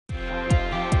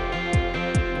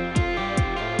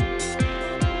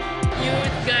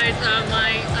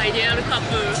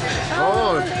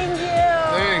Oh, thank you.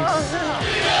 Thanks.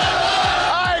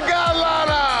 I got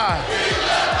Lana!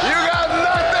 You got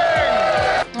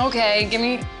nothing! Okay, give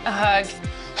me a hug.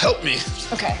 Help me.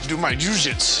 Okay. Do my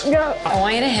jujits. Yeah. I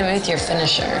want you to hit me with your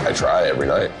finisher. I try every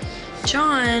night.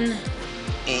 John.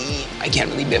 I can't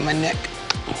really bend my neck.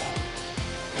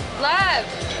 Love.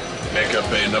 Makeup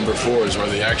bay number 4 is where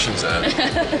the action's at.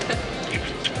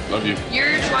 Love you.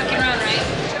 You're just walking around, right?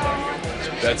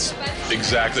 That's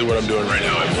exactly what I'm doing right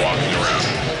now. I'm walking around.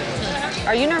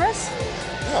 Are you nervous?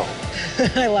 No.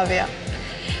 I love you.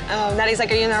 Nattie's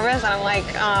like, are you nervous? And I'm like,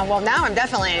 well, now I'm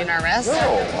definitely nervous.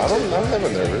 No, I'm never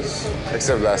nervous.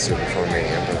 Except last year before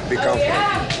Mania, but be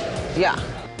confident. Yeah.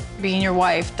 Being your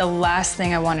wife, the last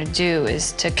thing I want to do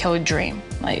is to kill a dream.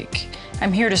 Like,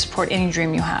 I'm here to support any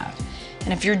dream you have.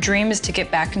 And if your dream is to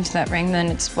get back into that ring, then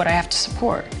it's what I have to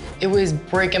support. It was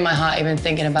breaking my heart even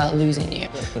thinking about losing you.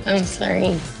 I'm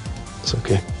sorry. It's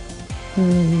okay.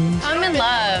 I'm in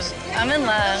love. I'm in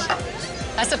love.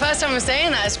 That's the first time I'm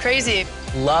saying that. It's crazy.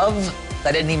 Love?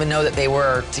 I didn't even know that they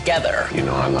were together. You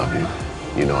know I love you.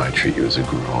 You know I treat you as a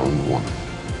grown woman.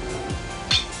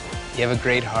 You have a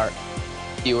great heart.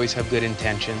 You always have good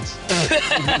intentions.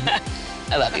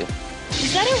 I love you.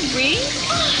 Is that a ring?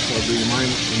 So do you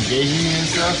mind engaging me and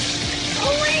stuff?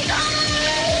 Oh my God!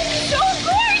 So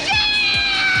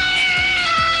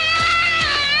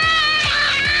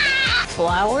gorgeous!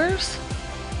 Flowers?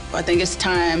 I think it's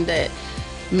time that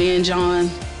me and John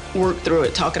work through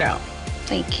it, talk it out.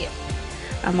 Thank you.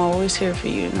 I'm always here for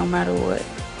you, no matter what.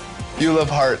 You love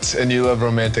hearts and you love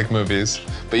romantic movies,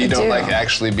 but you don't do. like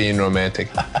actually being romantic.